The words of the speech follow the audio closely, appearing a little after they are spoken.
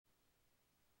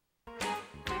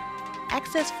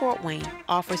Access Fort Wayne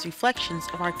offers reflections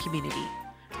of our community.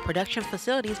 Production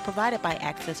facilities provided by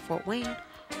Access Fort Wayne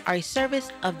are a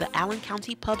service of the Allen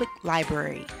County Public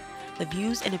Library. The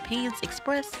views and opinions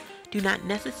expressed do not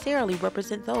necessarily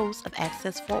represent those of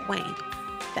Access Fort Wayne,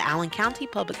 the Allen County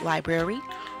Public Library,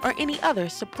 or any other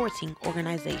supporting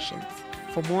organizations.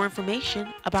 For more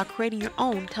information about creating your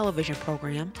own television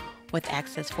program with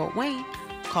Access Fort Wayne,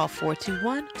 call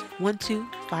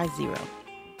 421-1250.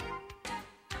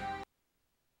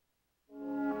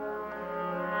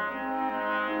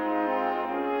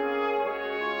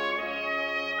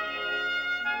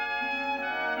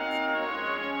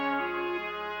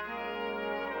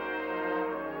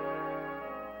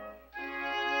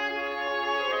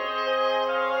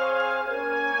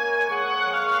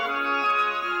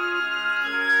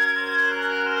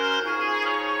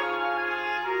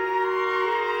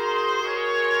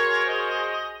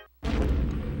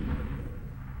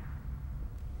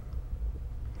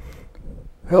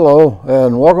 Hello,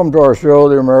 and welcome to our show,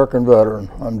 The American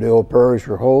Veteran. I'm Dale Parrish,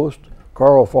 your host.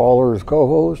 Carl Fowler is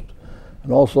co-host.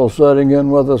 And also sitting in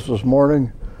with us this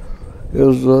morning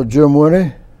is Jim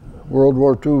Winnie, World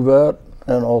War II vet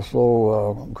and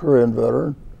also Korean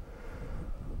veteran.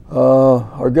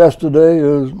 Our guest today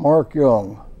is Mark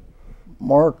Young.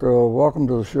 Mark, welcome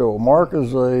to the show. Mark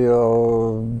is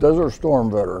a Desert Storm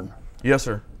veteran. Yes,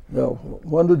 sir. Yeah.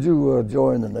 When did you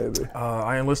join the Navy?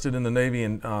 I enlisted in the Navy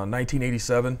in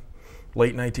 1987,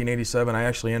 late 1987. I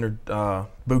actually entered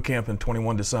boot camp in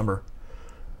 21 December,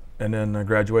 and then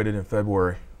graduated in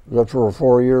February. Is that for a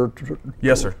 4-year?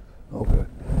 Yes, sir. Okay.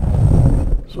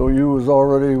 So you was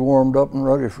already warmed up and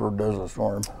ready for Desert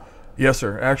Storm? Yes,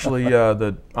 sir. Actually,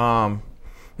 when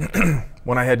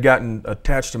I had gotten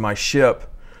attached to my ship,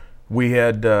 we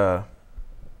had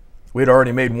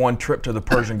already made one trip to the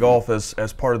Persian Gulf as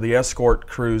part of the escort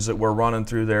crews that were running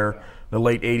through there, the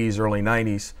late 80s, early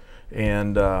 90s,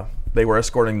 and they were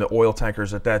escorting the oil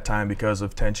tankers at that time because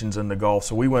of tensions in the Gulf.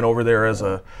 So we went over there as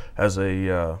a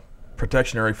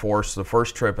protectionary force the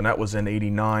first trip, and that was in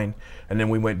 '89, and then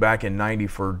we went back in '90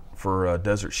 for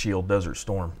Desert Shield, Desert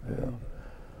Storm. Yeah.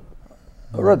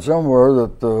 I read somewhere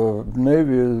that the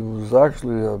Navy was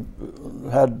actually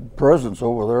had presence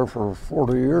over there for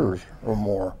 40 years or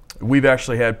more. We've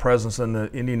actually had presence in the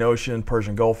Indian Ocean,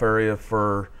 Persian Gulf area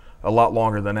for a lot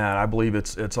longer than that. I believe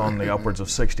it's on the upwards of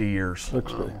 60 years.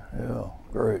 60, yeah,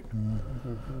 great. And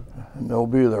they'll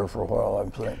be there for a while, I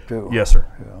think, too. Yes, sir.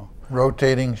 Yeah.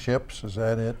 Rotating ships, is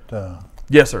that it?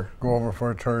 Yes, sir. Go over for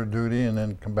a tour of duty and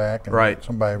then come back and right.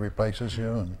 Somebody replaces you?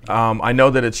 And I know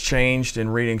that it's changed in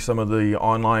reading some of the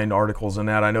online articles and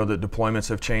that. I know that deployments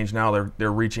have changed now.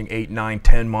 They're reaching 8, 9,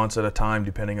 10 months at a time,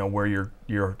 depending on where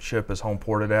your ship is home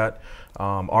ported at.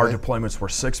 Our deployments were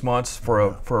 6 months for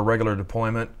a regular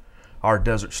deployment. Our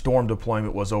Desert Storm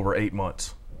deployment was over 8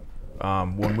 months.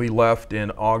 When we left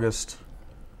in August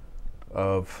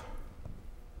of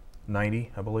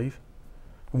 '90, I believe.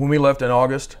 When we left in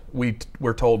August, we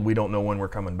were told we don't know when we're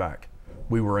coming back.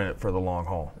 We were in it for the long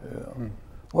haul. Yeah.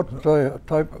 What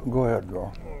type? Go ahead,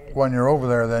 girl. when you're over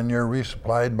there, then you're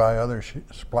resupplied by other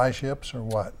supply ships or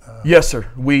what? Yes, sir.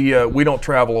 We don't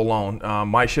travel alone.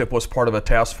 My ship was part of a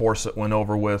task force that went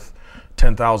over with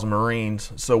 10,000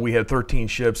 Marines. So we had 13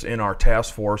 ships in our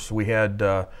task force. We had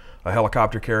a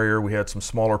helicopter carrier. We had some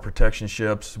smaller protection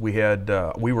ships. We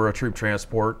were a troop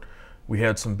transport. We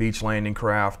had some beach landing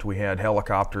craft. We had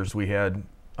helicopters. We had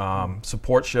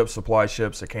support ships, supply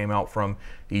ships that came out from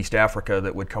East Africa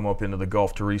that would come up into the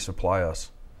Gulf to resupply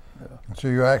us. Yeah. So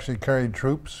you actually carried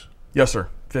troops? Yes, sir.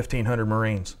 1,500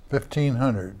 Marines.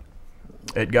 1,500.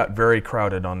 It got very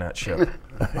crowded on that ship.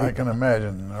 I can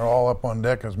imagine. They're all up on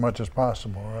deck as much as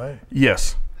possible, right?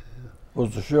 Yes.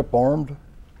 Was the ship armed?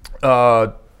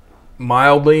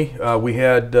 Mildly. We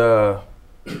had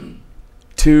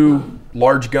two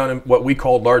large gun, what we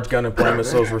called large gun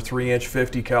emplacements. Those were 3-inch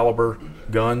 50 caliber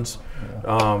guns.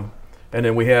 And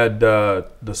then we had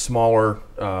the smaller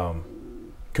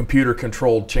computer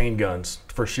controlled chain guns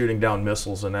for shooting down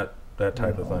missiles and that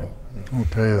type of thing.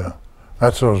 Okay,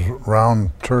 that's those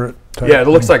round turret type. Yeah, it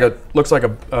looks like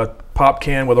a pop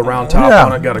can with a round top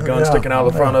on it, got a gun sticking out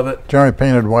of the front of it. Generally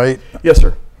painted white? Yes,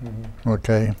 sir.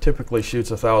 Okay. Typically shoots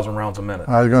 1,000 rounds a minute.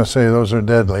 I was going to say those are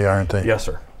deadly, aren't they? Yes,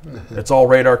 sir. It's all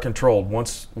radar controlled.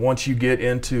 Once you get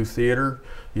into theater,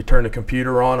 you turn the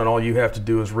computer on, and all you have to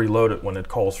do is reload it when it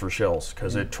calls for shells,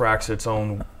 because it tracks its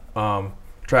own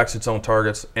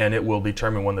targets, and it will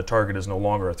determine when the target is no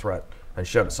longer a threat and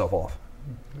shut itself off.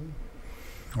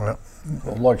 Well,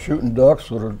 like shooting ducks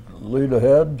with a lead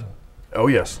ahead? Oh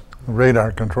yes.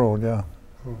 Radar controlled, yeah.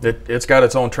 It's got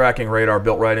its own tracking radar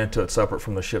built right into it, separate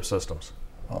from the ship systems.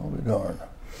 I'll be darned.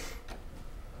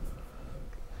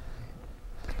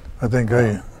 I think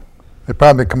they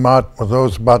probably come out with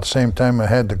those about the same time I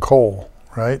had the coal,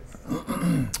 right?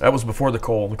 That was before the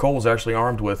Cole. The Cole was actually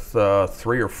armed with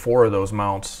 3 or 4 of those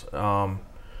mounts.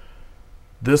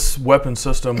 This weapon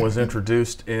system was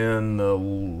introduced in the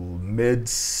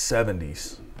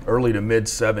mid-70s, early to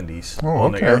mid-70s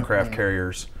on the aircraft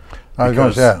carriers. I was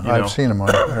going to Because, say, you know, I've seen them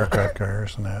on aircraft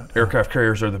carriers and that. Aircraft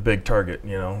carriers are the big target,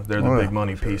 you know. They're the Oh, big yeah.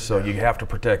 money piece, so you have to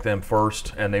protect them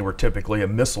first, and they were typically a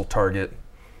missile target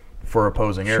for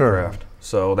opposing Sure. aircraft.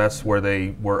 So that's where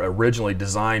they were originally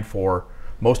designed for.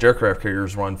 Most aircraft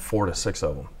carriers run 4 to 6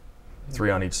 of them, 3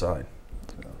 on each side.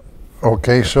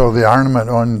 Okay, so the armament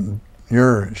on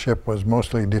your ship was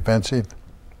mostly defensive?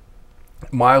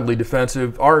 Mildly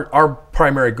defensive. Our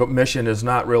primary mission is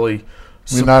not really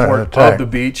You're not an support attack. of the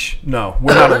beach. No,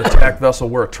 we're not an attack vessel.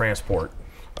 We're a transport.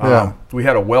 Yeah. We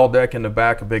had a well deck in the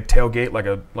back, a big tailgate, like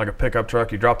a pickup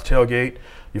truck. You drop the tailgate,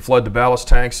 you flood the ballast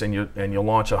tanks, and you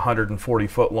launch a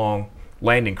 140-foot long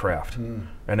landing craft, and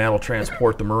that'll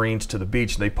transport the Marines to the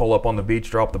beach. They pull up on the beach,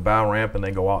 drop the bow ramp, and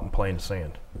they go out and play in the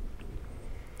sand.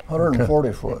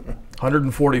 140 foot.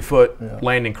 140-foot Yeah.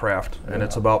 landing craft, and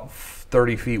it's about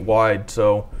 30 feet wide.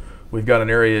 So we've got an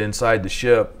area inside the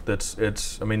ship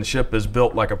I mean, the ship is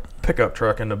built like a pickup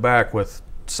truck in the back with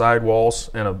sidewalls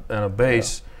and a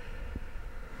base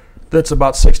that's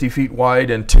about 60 feet wide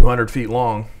and 200 feet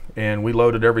long. And we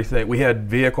loaded everything. We had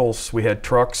vehicles, we had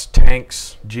trucks,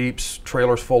 tanks, jeeps,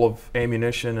 trailers full of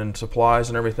ammunition and supplies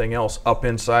and everything else up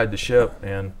inside the ship,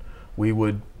 and we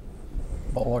would.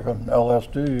 About like an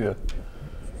LSD.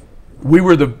 We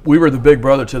were the big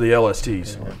brother to the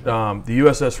LSTs. The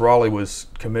USS Raleigh was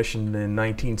commissioned in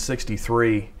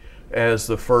 1963 as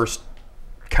the first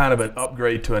kind of an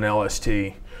upgrade to an LST.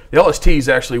 The LSTs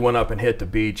actually went up and hit the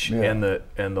beach, Yeah.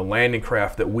 and the landing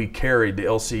craft that we carried, the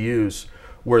LCUs,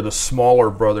 were the smaller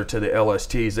brother to the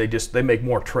LSTs. They make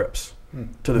more trips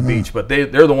to the beach, but they're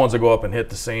the ones that go up and hit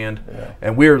the sand, Yeah.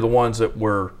 and we're the ones that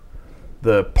were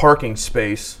the parking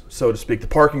space, so to speak, the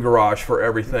parking garage for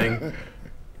everything.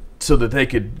 So that they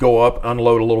could go up,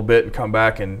 unload a little bit, and come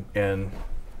back and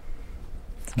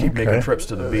keep making Okay. trips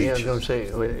to the Yeah, I was beach. gonna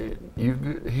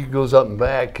say, he goes up and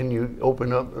back. Can you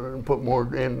open up and put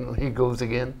more in? He goes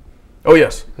again. Oh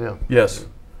yes, Yeah. yes.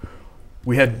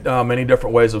 We had many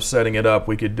different ways of setting it up.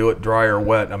 We could do it dry or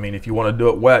wet. I mean, if you want to do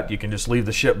it wet, you can just leave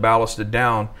the ship ballasted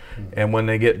down, and when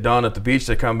they get done at the beach,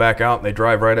 they come back out and they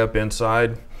drive right up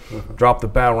inside, drop the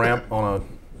bow ramp on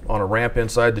a ramp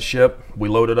inside the ship. We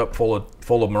load it up full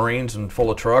of Marines and full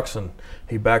of trucks, and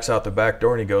he backs out the back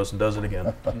door and he goes and does it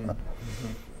again.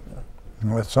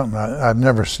 That's something I've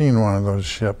never seen one of those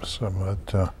ships,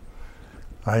 but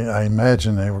I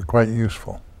imagine they were quite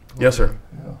useful. Yes, sir.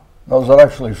 Now, does that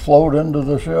actually float into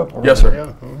the ship? or- Yes, sir.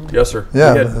 Yeah. Yes, sir.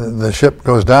 Yeah, We had, the ship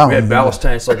goes down. we had ballast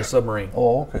tanks like a submarine.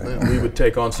 Oh, okay. We would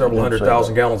take on several Didn't hundred say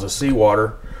thousand that. gallons of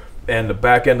seawater, and the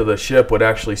back end of the ship would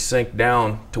actually sink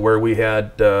down to where we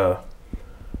had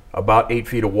about 8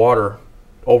 feet of water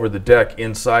over the deck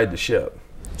inside the ship.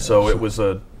 So it was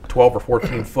a 12 or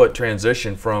 14 foot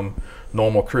transition from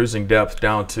normal cruising depth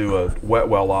down to a wet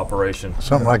well operation.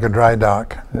 Something like a dry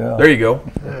dock. Yeah. There you go.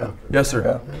 Yeah. Yes, sir.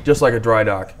 Yeah. Just like a dry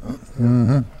dock.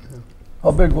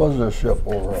 How big was this ship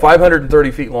overall?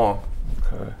 530 feet long.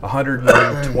 Okay.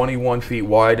 121 feet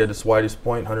wide at its widest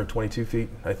point, 122 feet,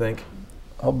 I think.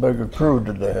 How big a crew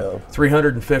did they have?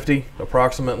 350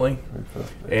 approximately.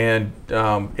 350. And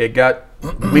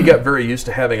we got very used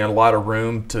to having a lot of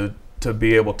room to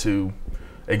be able to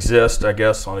exist, I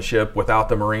guess, on a ship without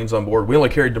the Marines on board. We only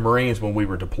carried the Marines when we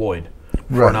were deployed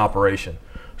for an Right. operation.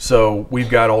 So we've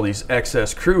got all these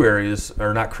excess crew areas,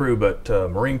 or not crew, but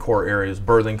Marine Corps areas,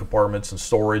 berthing compartments and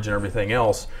storage and everything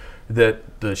else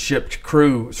that the ship's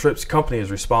company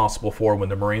is responsible for when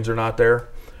the Marines are not there.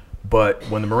 But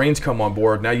when the Marines come on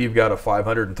board, now you've got a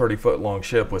 530 foot long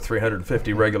ship with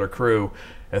 350 regular crew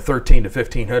and 13 to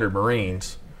 1,500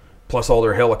 Marines, plus all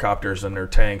their helicopters and their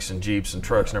tanks and jeeps and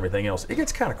trucks and everything else. It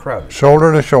gets kind of crowded.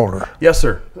 Shoulder to shoulder. Yes,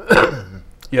 sir.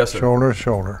 Yes, sir. Shoulder to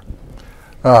shoulder.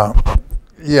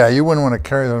 Yeah, you wouldn't want to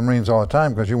carry the Marines all the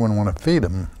time because you wouldn't want to feed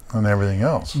them and everything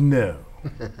else. No,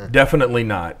 definitely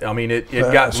not. I mean, it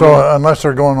got So really- unless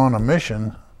they're going on a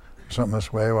mission, something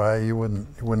this way, why you wouldn't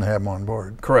have them on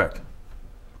board. correct.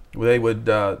 They would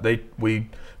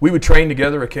we would train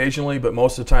together occasionally, but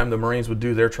most of the time the Marines would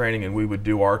do their training and we would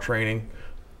do our training.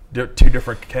 Two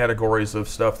different categories of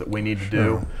stuff that we need to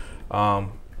do.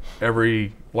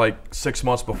 Every 6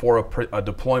 months before a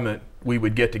deployment, we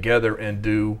would get together and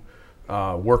do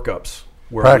workups.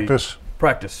 Where Practice.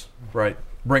 Practice, right.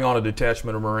 Bring on a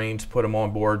detachment of Marines, put them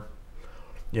on board,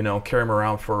 carry them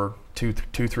around for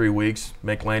two, 3 weeks,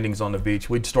 make landings on the beach.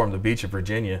 We'd storm the beach of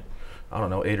Virginia, I don't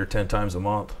know, 8 or 10 times a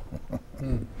month.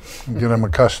 Get them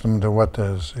accustomed to what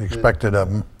is expected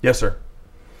of them. Yes, sir.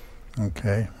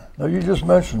 Okay. Now, you just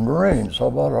mentioned Marines. How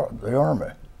about the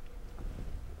Army?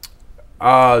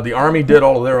 The Army did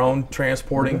all of their own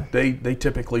transporting. They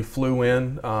typically flew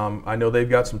in. I know they've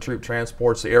got some troop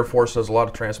transports. The Air Force does a lot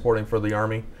of transporting for the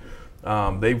Army.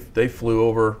 They flew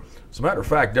over. As a matter of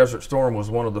fact, Desert Storm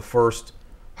was one of the first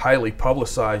highly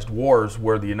publicized wars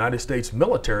where the United States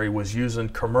military was using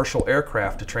commercial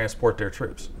aircraft to transport their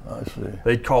troops. I see.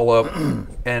 They'd call up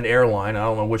an airline, I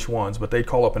don't know which ones, but they'd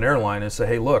call up an airline and say,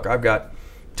 hey, look, I've got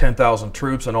 10,000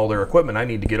 troops and all their equipment. I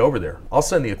need to get over there. I'll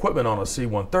send the equipment on a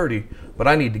C-130, but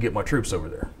I need to get my troops over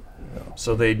there. Yeah.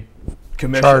 So they'd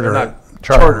commission,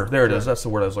 charter. There it is. That's the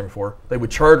word I was looking for. They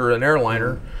would charter an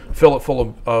airliner, fill it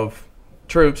full of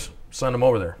troops, send them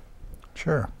over there.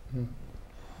 Sure.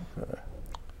 Okay.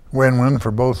 Win-win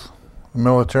for both the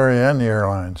military and the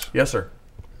airlines. Yes, sir.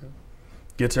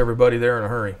 Gets everybody there in a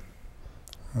hurry.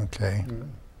 Okay.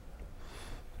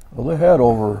 Well, they had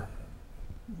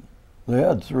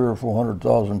 300,000 or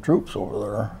 400,000 troops over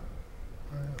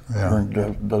there during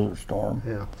Desert Storm.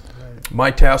 Yeah.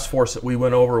 My task force that we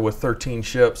went over with 13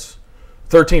 ships,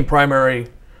 13 primary,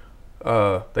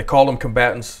 they called them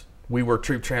combatants. We were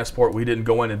troop transport. We didn't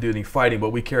go in and do any fighting,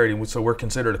 but we carried them, so we're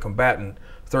considered a combatant.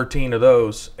 13 of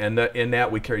those, and in that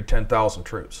we carried 10,000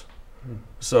 troops.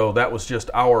 So that was just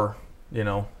our,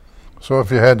 So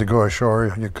if you had to go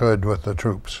ashore, you could with the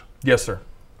troops. Yes, sir.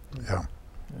 Yeah.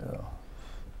 Yeah.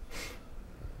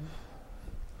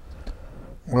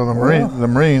 Well, the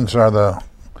Marines are the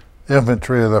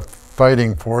infantry of the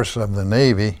fighting force of the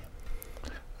Navy.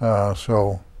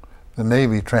 So the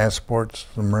Navy transports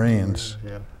the Marines.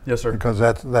 Yeah. Yes, sir. Because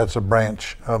that's a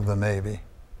branch of the Navy.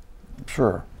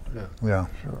 Sure. Yeah.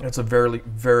 It's a very,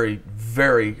 very,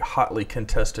 very hotly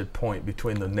contested point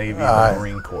between the Navy and the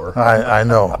Marine Corps. I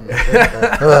know.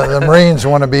 The Marines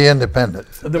want to be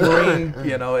independent. The Marine,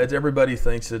 everybody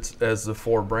thinks it's as the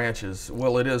 4 branches.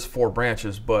 Well, it is 4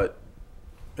 branches, but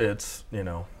it's,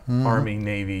 Army,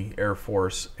 Navy, Air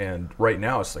Force, and right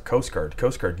now it's the Coast Guard.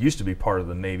 Coast Guard used to be part of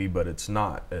the Navy, but it's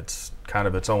not. It's kind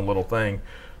of its own little thing.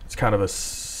 It's kind of a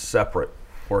separate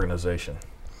organization.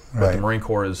 But Right. the Marine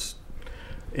Corps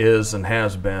is and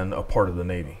has been a part of the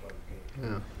Navy.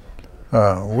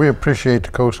 We appreciate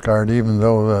the Coast Guard, even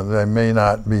though they may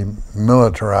not be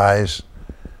militarized,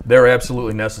 They're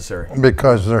absolutely necessary.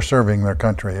 because they're serving their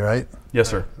country, right? Yes,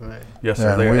 sir. Right. Yes,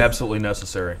 sir. Yeah, They are we- absolutely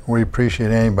necessary. We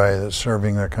appreciate anybody that's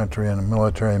serving their country in a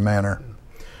military manner.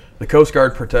 The Coast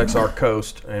Guard protects our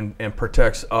coast and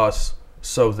protects us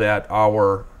so that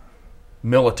our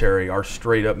military, our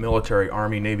straight up military,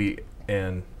 Army, Navy,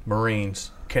 and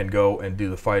Marines can go and do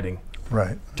the fighting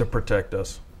Right. to protect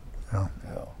us.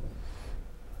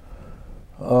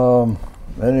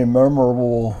 Any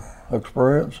memorable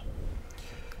experience?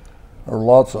 Or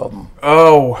lots of them?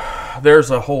 Oh,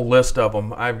 there's a whole list of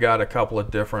them. I've got a couple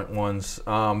of different ones.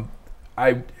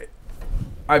 I've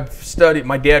studied,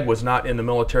 my dad was not in the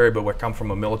military, but I come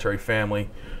from a military family.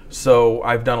 So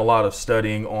I've done a lot of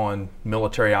studying on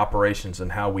military operations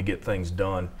and how we get things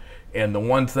done. And the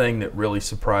one thing that really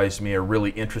surprised me or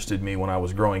really interested me when I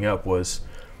was growing up was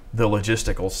the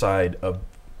logistical side of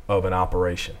an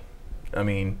operation. I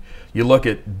mean, you look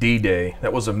at D-Day,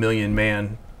 that was a 1 million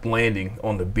man landing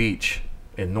on the beach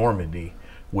in Normandy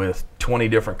with 20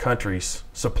 different countries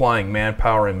supplying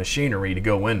manpower and machinery to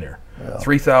go in there.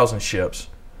 3,000 ships,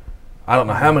 I don't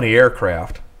know how many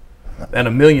aircraft, and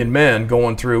 1 million men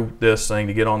going through this thing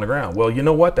to get on the ground. Well, you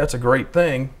know what? That's a great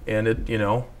thing, and it,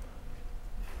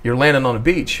 you're landing on a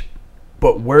beach,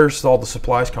 but where's all the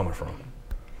supplies coming from?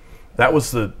 That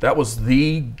was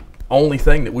the only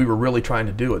thing that we were really trying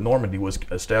to do at Normandy, was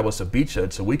establish a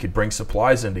beachhead so we could bring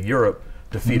supplies into Europe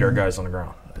to feed our guys on the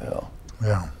ground.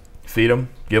 Yeah. Feed them,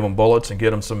 give them bullets, and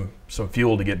get them some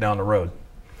fuel to get down the road.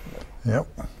 Yep.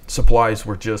 Supplies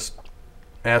were just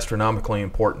astronomically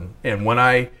important. And when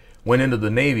I went into the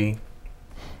Navy,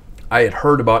 I had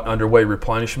heard about underway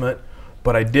replenishment,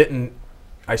 but I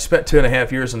spent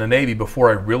 2.5 years in the Navy before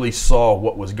I really saw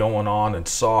what was going on and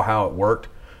saw how it worked.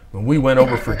 When we went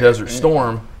over for Desert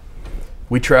Storm,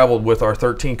 we traveled with our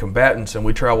 13 combatants, and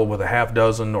we traveled with a half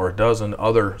dozen or a dozen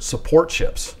other support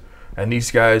ships. And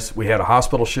these guys, we had a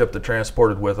hospital ship that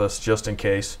transported with us just in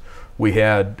case. We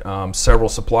had several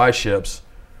supply ships,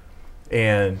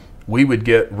 and we would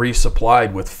get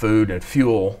resupplied with food and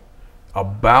fuel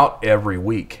about every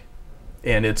week.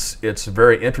 And it's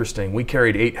very interesting. We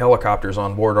carried 8 helicopters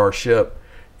on board our ship,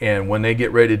 and when they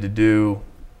get ready to do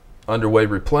underway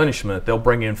replenishment, they'll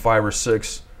bring in 5 or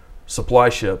 6 supply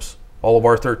ships All of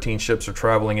our 13 ships are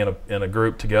traveling in a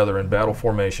group together in battle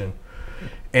formation.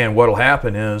 And what'll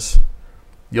happen is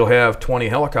you'll have 20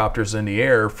 helicopters in the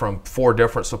air from 4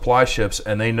 different supply ships,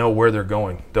 and they know where they're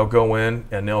going. They'll go in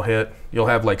and you'll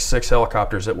have like 6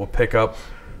 helicopters that will pick up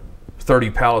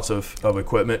 30 pallets of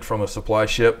equipment from a supply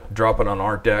ship, drop it on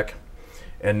our deck,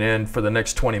 and then for the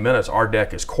next 20 minutes, our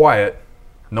deck is quiet,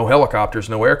 no helicopters,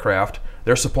 no aircraft.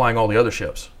 They're supplying all the other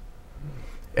ships.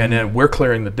 And then we're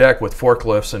clearing the deck with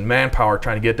forklifts and manpower,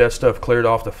 trying to get that stuff cleared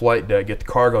off the flight deck, get the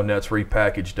cargo nets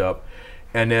repackaged up.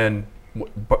 And then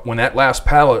but when that last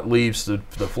pallet leaves the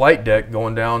flight deck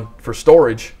going down for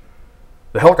storage,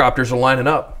 the helicopters are lining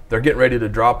up. They're getting ready to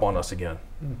drop on us again.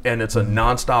 And it's a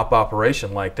nonstop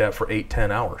operation like that for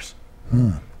 8-10 hours.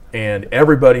 And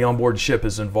everybody on board the ship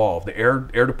is involved. The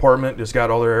air department has got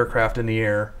all their aircraft in the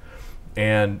air,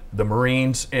 and the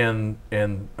Marines and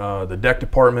the deck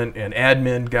department and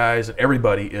admin guys, and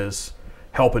everybody is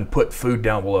helping put food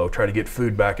down below, try to get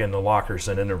food back in the lockers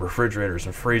and in the refrigerators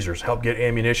and freezers, help get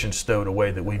ammunition stowed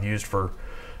away that we've used for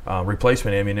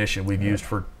replacement ammunition, we've used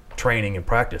for training and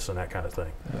practice and that kind of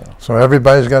thing. So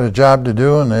everybody's got a job to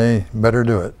do, and they better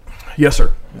do it. Yes,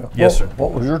 sir. Yeah. Yes, sir.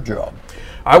 What was your job?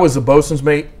 I was a bosun's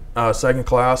mate, second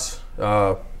class,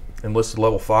 enlisted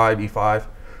level 5, E5.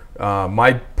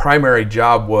 My primary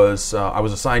job was I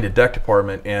was assigned to deck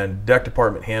department, and deck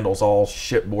department handles all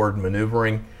shipboard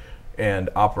maneuvering and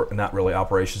not really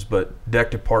operations, but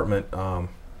deck department.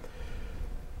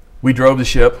 We drove the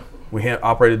ship. We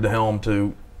operated the helm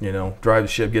to drive the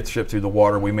ship, get the ship through the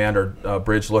water. We manned our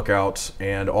bridge lookouts,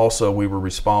 and also we were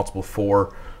responsible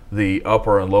for the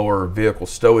upper and lower vehicle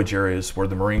stowage areas where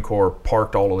the Marine Corps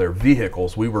parked all of their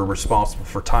vehicles. We were responsible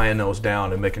for tying those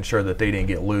down and making sure that they didn't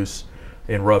get loose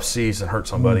in rough seas and hurt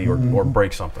somebody or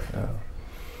break something.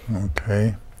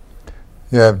 Okay.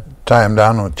 You have tie them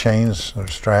down with chains or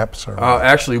straps? Or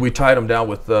actually, we tied them down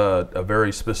with a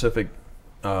very specific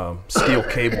steel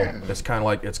cable. It's kind of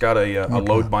like, it's got a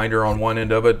load binder on one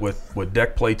end of it with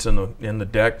deck plates in the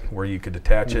deck where you could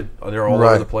attach it. They're all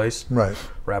over the place. Right.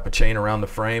 Wrap a chain around the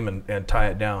frame and tie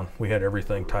it down. We had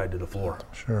everything tied to the floor.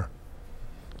 Sure.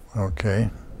 Okay.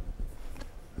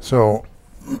 So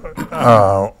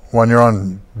when you're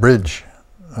on bridge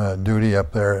duty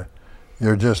up there,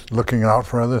 you're just looking out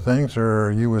for other things,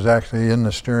 or you was actually in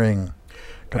the steering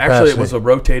capacity? Actually,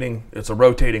 it's a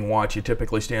rotating watch. You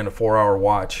typically stand a 4-hour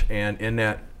watch, and in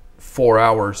that 4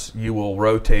 hours, you will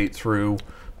rotate through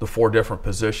the 4 different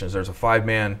positions. There's a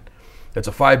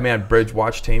 5-man bridge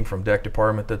watch team from deck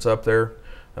department that's up there.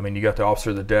 I mean, you got the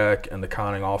officer of the deck and the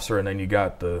conning officer, and then you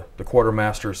got the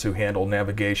quartermasters who handle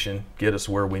navigation, get us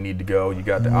where we need to go. You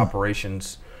got the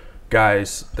operations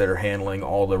guys that are handling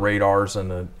all the radars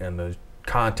and the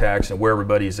contacts and where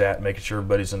everybody's at, making sure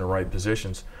everybody's in the right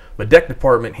positions. But deck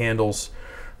department handles,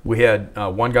 we had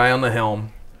one guy on the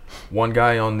helm, one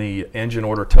guy on the engine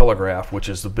order telegraph, which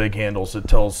is the big handles that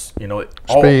tells,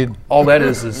 speed. All that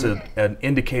is an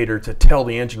indicator to tell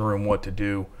the engine room what to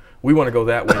do. We want to go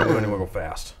that way, we want to go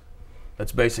fast.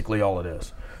 That's basically all it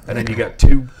is. And then you got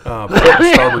 2 port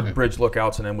and starboard bridge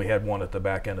lookouts, and then we had one at the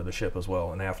back end of the ship as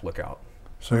well, an aft lookout.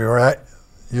 So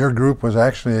your group was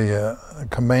actually a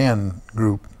command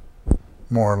group,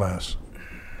 more or less.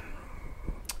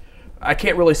 I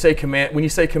can't really say command. When you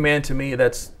say command to me,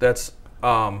 that's.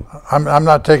 I'm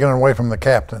not taking it away from the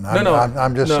captain.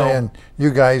 I'm just no. saying you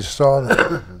guys saw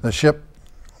the ship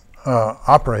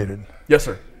operated. Yes,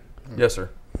 sir. Yes,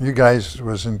 sir. You guys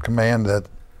was in command that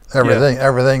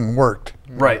everything worked.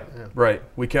 Right. Right.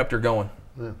 We kept her going.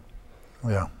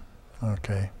 Yeah.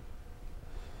 Okay.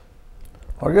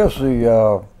 I guess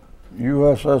the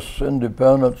USS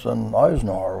Independence and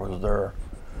Eisenhower was there.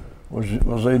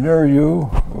 Was they near you?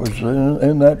 Was they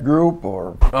in that group,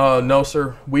 or? No,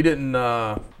 sir. We didn't.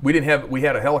 We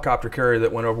had a helicopter carrier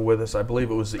that went over with us. I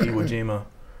believe it was the Iwo Jima,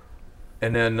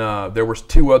 and then there was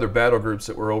 2 other battle groups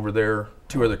that were over there,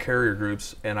 2 other carrier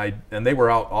groups, and they were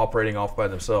out operating off by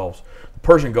themselves. The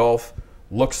Persian Gulf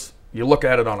looks. You look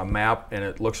at it on a map, and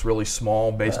it looks really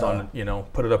small based on,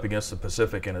 put it up against the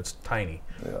Pacific, and it's tiny.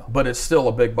 Yeah. But it's still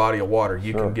a big body of water.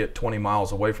 You can get 20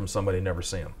 miles away from somebody and never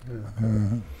see them.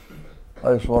 Mm-hmm.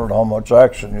 I just wondered how much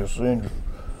action you've seen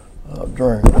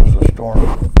during the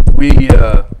storm. We,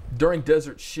 during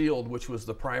Desert Shield, which was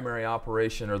the primary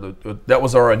operation, or that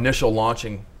was our initial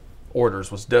launching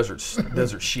orders, was Desert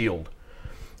Shield.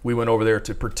 We went over there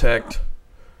to protect.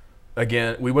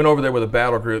 Again, we went over there with a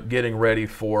battle group getting ready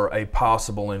for a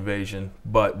possible invasion,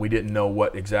 but we didn't know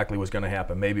what exactly was going to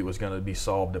happen. Maybe it was going to be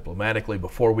solved diplomatically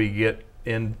before we get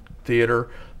in theater,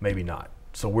 maybe not.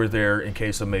 So we're there in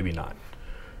case of maybe not.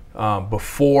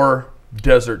 Before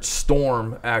Desert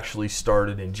Storm actually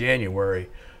started in January,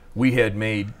 we had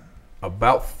made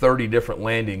about 30 different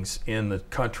landings in the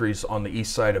countries on the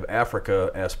east side of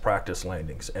Africa as practice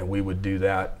landings, and we would do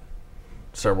that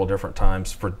several different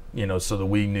times for, you know, so that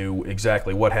we knew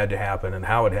exactly what had to happen and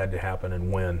how it had to happen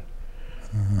and when.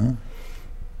 Mm-hmm.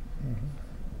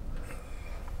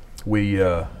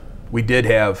 We did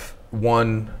have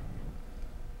one.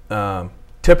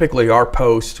 Typically, our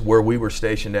post where we were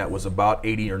stationed at was about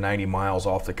 80 or 90 miles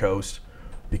off the coast,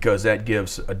 because that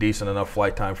gives a decent enough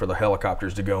flight time for the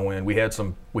helicopters to go in. We had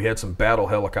some battle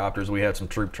helicopters, we had some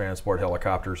troop transport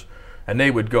helicopters, and they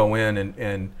would go in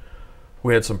and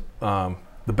we had some.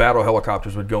 The battle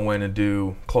helicopters would go in and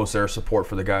do close air support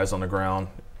for the guys on the ground,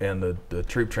 and the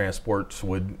troop transports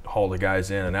would haul the guys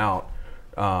in and out.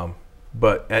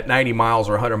 But at 90 miles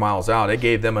or 100 miles out, it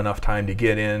gave them enough time to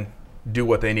get in, do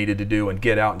what they needed to do, and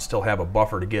get out and still have a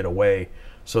buffer to get away,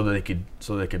 so that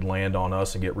they could land on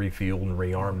us and get refueled and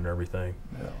rearmed and everything.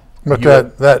 Yeah.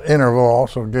 But that interval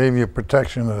also gave you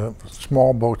protection of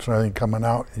small boats and everything coming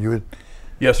out. You would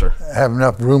Yes, sir. have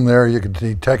enough room there, you could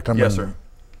detect them. Yes, and sir.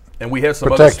 And we had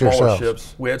some other protect smaller yourselves.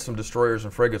 ships. We had some destroyers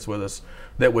and frigates with us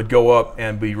that would go up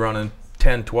and be running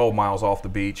 10, 12 miles off the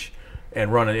beach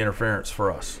and running interference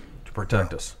for us to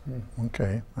protect us.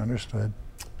 Okay, understood.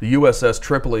 The USS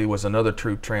Tripoli was another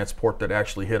troop transport that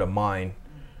actually hit a mine,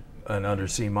 an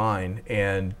undersea mine,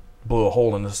 and blew a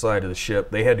hole in the side of the ship.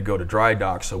 They had to go to dry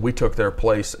dock, so we took their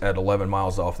place at 11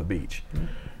 miles off the beach.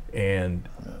 And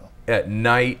at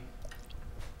night,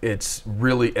 it's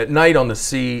really, at night on the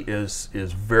sea is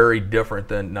very different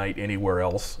than night anywhere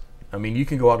else. I mean, you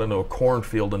can go out into a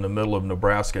cornfield in the middle of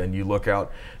Nebraska and you look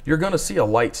out, you're going to see a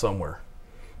light somewhere.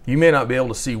 You may not be able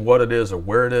to see what it is or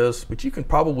where it is, but you can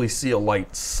probably see a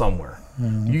light somewhere.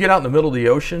 You get out in the middle of the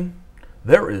ocean,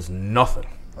 there is nothing.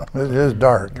 It is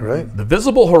dark, right? The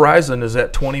visible horizon is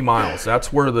at 20 miles.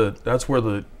 That's where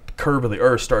the curve of the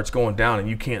earth starts going down, and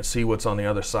you can't see what's on the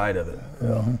other side of it.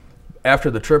 Yeah.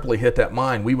 After the Tripoli hit that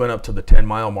mine, we went up to the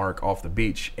 10-mile mark off the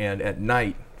beach, and at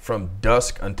night, from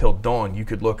dusk until dawn, you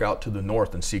could look out to the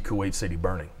north and see Kuwait City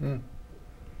burning.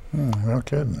 No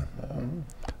kidding.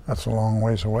 That's a long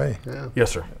ways away. Yeah.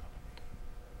 Yes, sir.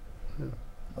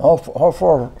 How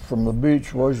far from the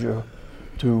beach was you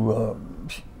to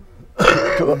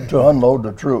unload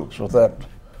the troops with that?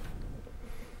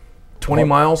 20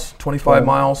 miles, 25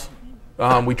 miles.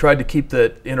 We tried to keep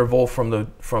the interval from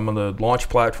the launch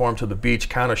platform to the beach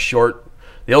kind of short.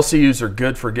 The LCUs are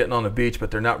good for getting on the beach,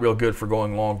 but they're not real good for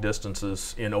going long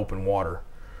distances in open water.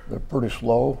 They're pretty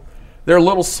slow. They're a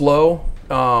little slow,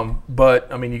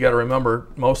 but I mean, you got to remember,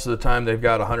 most of the time they've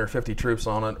got 150 troops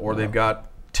on it, or they've got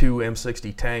 2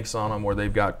 M60 tanks on them, or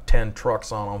they've got 10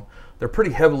 trucks on them. They're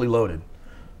pretty heavily loaded.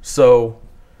 So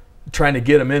trying to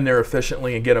get them in there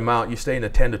efficiently and get them out, you stay in the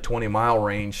 10 to 20 mile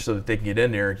range so that they can get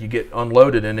in there. You get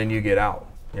unloaded and then you get out.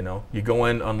 You know, you go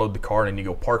in, unload the car, and then you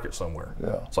go park it somewhere.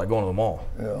 Yeah. It's like going to the mall.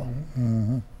 Yeah.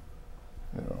 Mm-hmm.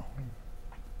 Yeah.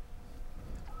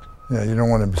 Yeah, you don't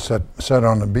want to set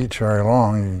on the beach very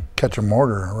long. You catch a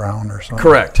mortar around or something.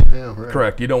 Correct. Yeah, right.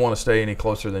 Correct. You don't want to stay any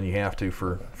closer than you have to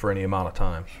for any amount of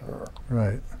time. Sure.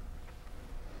 Right.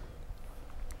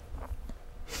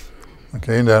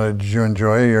 Okay, now did you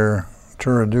enjoy your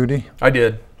tour of duty? I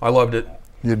did. I loved it.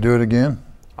 You'd do it again?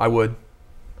 I would.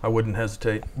 I wouldn't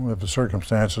hesitate. Well, if the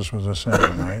circumstances was the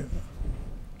same, right?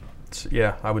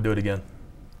 Yeah, I would do it again.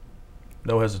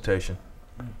 No hesitation.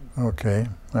 Okay.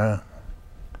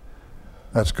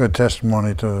 That's good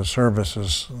testimony to the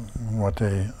services, what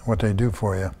they do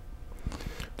for you.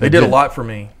 They did a lot for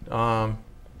me.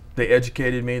 They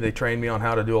educated me. They trained me on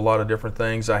how to do a lot of different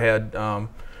things. I had,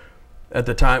 at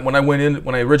the time, when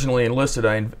I originally enlisted,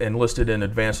 I enlisted in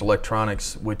advanced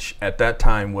electronics, which at that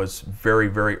time was very,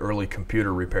 very early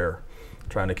computer repair,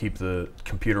 trying to keep the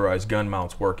computerized gun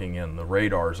mounts working and the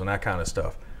radars and that kind of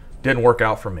stuff. Didn't work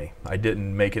out for me. I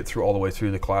didn't make it through all the way through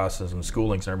the classes and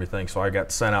schoolings and everything, so I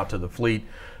got sent out to the fleet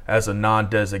as a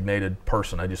non-designated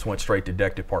person. I just went straight to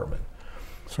deck department.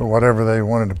 So whatever they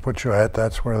wanted to put you at,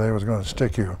 that's where they was going to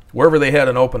stick you. Wherever they had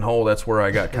an open hole, that's where I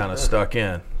got kind of stuck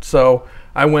in. So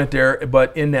I went there,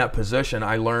 but in that position,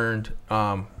 I learned,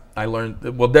 well,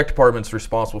 deck department's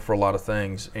responsible for a lot of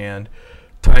things, and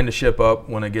tying the ship up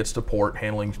when it gets to port,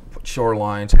 handling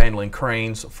shorelines, handling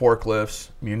cranes, forklifts,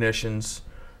 munitions,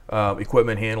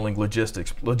 equipment handling,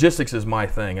 logistics. Logistics is my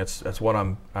thing. That's what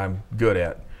I'm good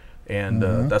at, and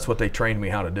that's what they trained me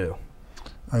how to do.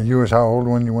 You was how old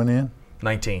when you went in?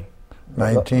 19.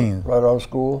 19. Right out of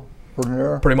school, pretty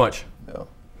near. Pretty much. Yeah.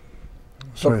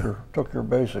 So, Took your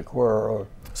basic where?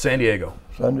 San Diego.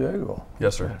 San Diego.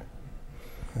 Yes, sir.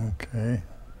 okay.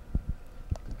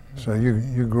 So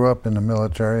you grew up in the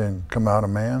military and come out a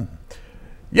man?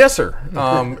 Yes, sir.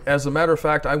 As a matter of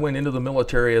fact, I went into the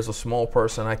military as a small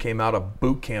person. I came out of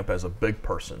boot camp as a big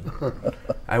person.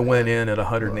 I went in at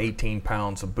 118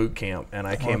 pounds of boot camp, and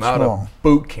I came out small. of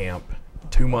boot camp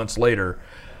 2 months later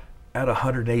at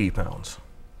 180 pounds.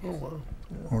 Oh, wow.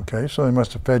 Okay, so they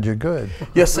must have fed you good.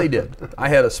 Yes, they did. I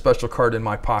had a special card in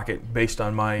my pocket based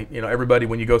on my, everybody,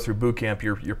 when you go through boot camp,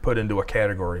 you're put into a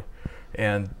category.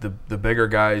 And the bigger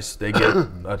guys, they get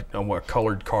a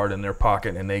colored card in their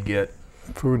pocket, and they get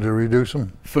Food to reduce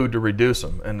them? food to reduce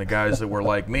them. And the guys that were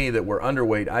like me, that were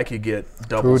underweight, I could get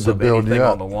doubles Food to of build you anything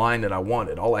on up. the line that I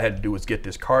wanted. All I had to do was get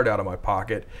this card out of my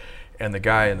pocket, and the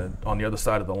guy on the other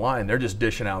side of the line, they're just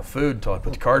dishing out food until I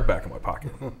put the card back in my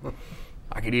pocket.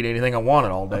 I could eat anything I wanted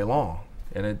all day long,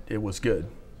 and it was good.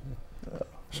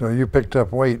 So you picked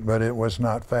up weight, but it was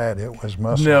not fat, it was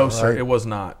muscle, No, right? sir, it was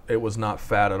not. It was not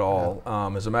fat at all.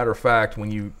 As a matter of fact,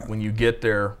 when you get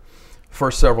there,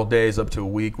 first several days up to a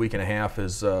week and a half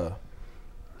is an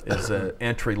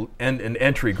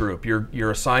entry group.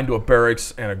 You're assigned to a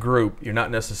barracks and a group. You're not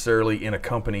necessarily in a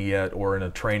company yet or in a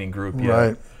training group yet.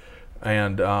 Right.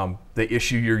 And they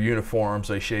issue your uniforms.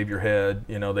 They shave your head.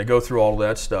 They go through all of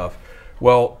that stuff.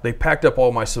 Well, they packed up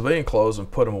all my civilian clothes and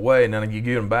put them away, and then you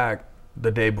get them back the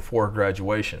day before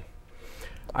graduation.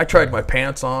 I tried my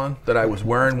pants on that I was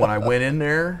wearing when I went in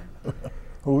there.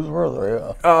 Whose were they?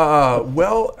 Yeah.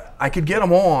 Well, I could get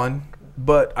them on,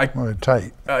 but Well, they're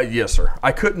tight. yes, sir.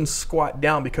 I couldn't squat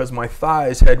down because my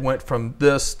thighs had went from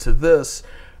this to this.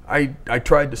 I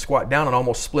tried to squat down and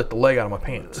almost split the leg out of my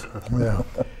pants. Yeah.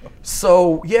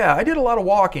 So yeah, I did a lot of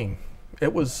walking.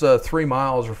 It was 3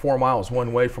 miles or 4 miles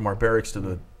one way from our barracks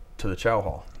to the chow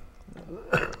hall.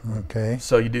 Okay.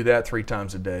 So you do that 3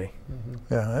 times a day.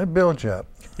 Yeah, it builds you up.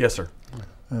 Yes, sir.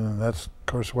 And that's, of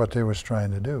course, what they was trying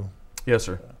to do. Yes,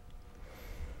 sir.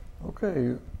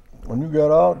 Okay. When you got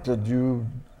out, did you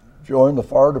join the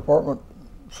fire department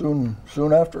soon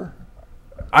after?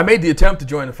 I made the attempt to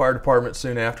join the fire department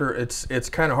soon after. It's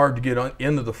kind of hard to get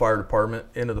into the fire department,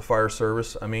 into the fire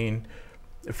service. I mean,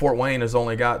 Fort Wayne has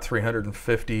only got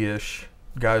 350-ish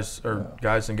guys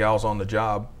and gals on the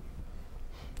job.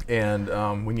 And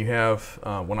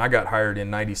when I got hired in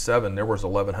 '97, there was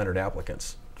 1,100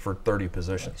 applicants for 30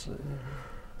 positions.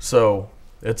 So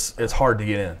it's hard to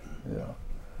get in. Yeah.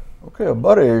 Okay, a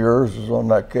buddy of yours is on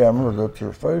that camera that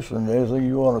you're facing. Anything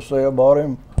you want to say about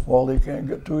him while he can't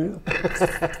get to you?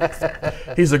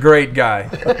 He's a great guy.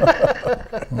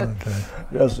 Okay.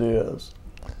 Yes, he is.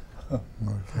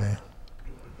 Okay.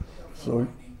 So,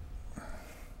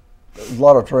 there's a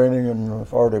lot of training in the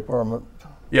fire department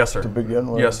Yes, sir. to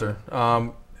begin with. Yes, sir.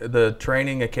 The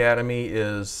training academy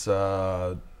is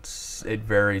it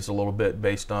varies a little bit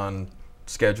based on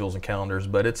schedules and calendars,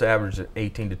 but it's averaged at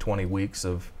 18 to 20 weeks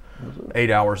of 8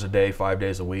 hours a day, 5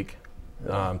 days a week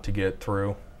to get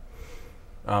through.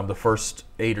 The first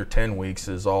 8 or 10 weeks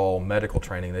is all medical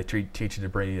training. They teach you to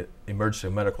be an emergency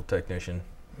medical technician.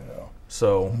 Yeah.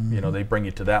 So, they bring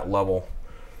you to that level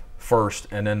first,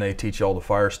 and then they teach you all the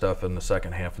fire stuff in the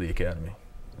second half of the academy.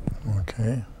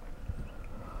 Okay.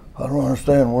 I don't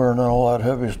understand wearing all that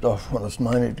heavy stuff when it's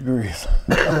 90 degrees.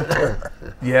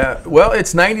 Yeah, well,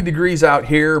 it's 90 degrees out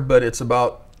here, but it's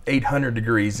about 800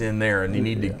 degrees in there, and you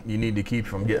need to keep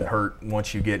from getting hurt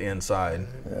once you get inside.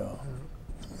 Yeah.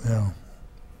 Yeah.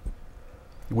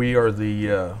 We are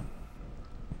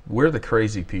we're the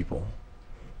crazy people.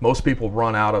 Most people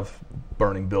run out of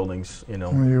burning buildings, You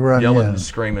run yelling in. and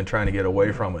screaming, trying to get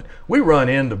away from it. We run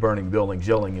into burning buildings,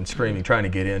 yelling and screaming, trying to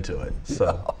get into it.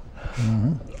 So,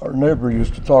 Our neighbor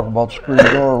used to talk about screen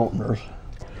door openers.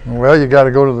 Well, you got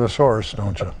to go to the source,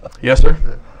 don't you? yes, sir.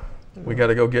 We got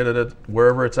to go get it at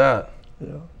wherever it's at.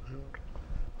 Yeah.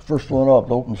 First one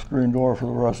up, open screen door for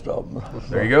the rest of them.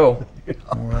 There you go.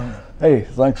 Hey,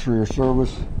 thanks for your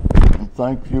service, and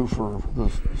thank you for the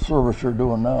service you're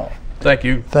doing now. Thank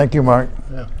you. Thank you, Mark.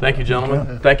 Thank you,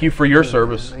 gentlemen. Thank you for your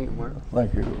service. Thank you, Mark.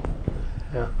 Thank you.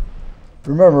 Yeah.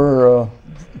 Remember,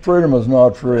 freedom is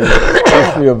not free.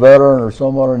 If you see a veteran or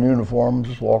someone in uniform,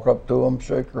 just walk up to them,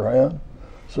 shake their hand,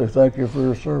 say thank you for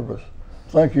your service.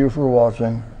 Thank you for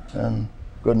watching, and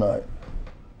good night.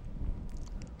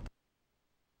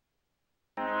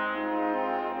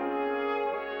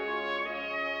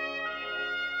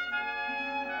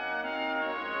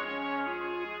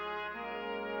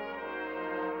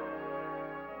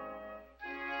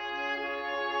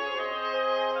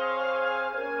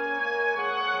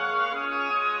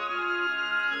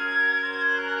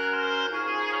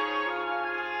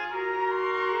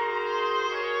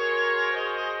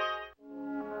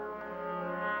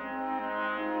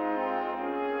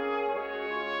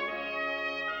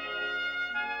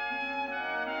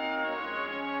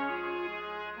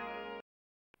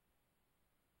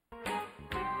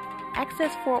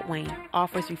 Access Fort Wayne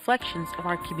offers reflections of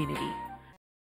our community.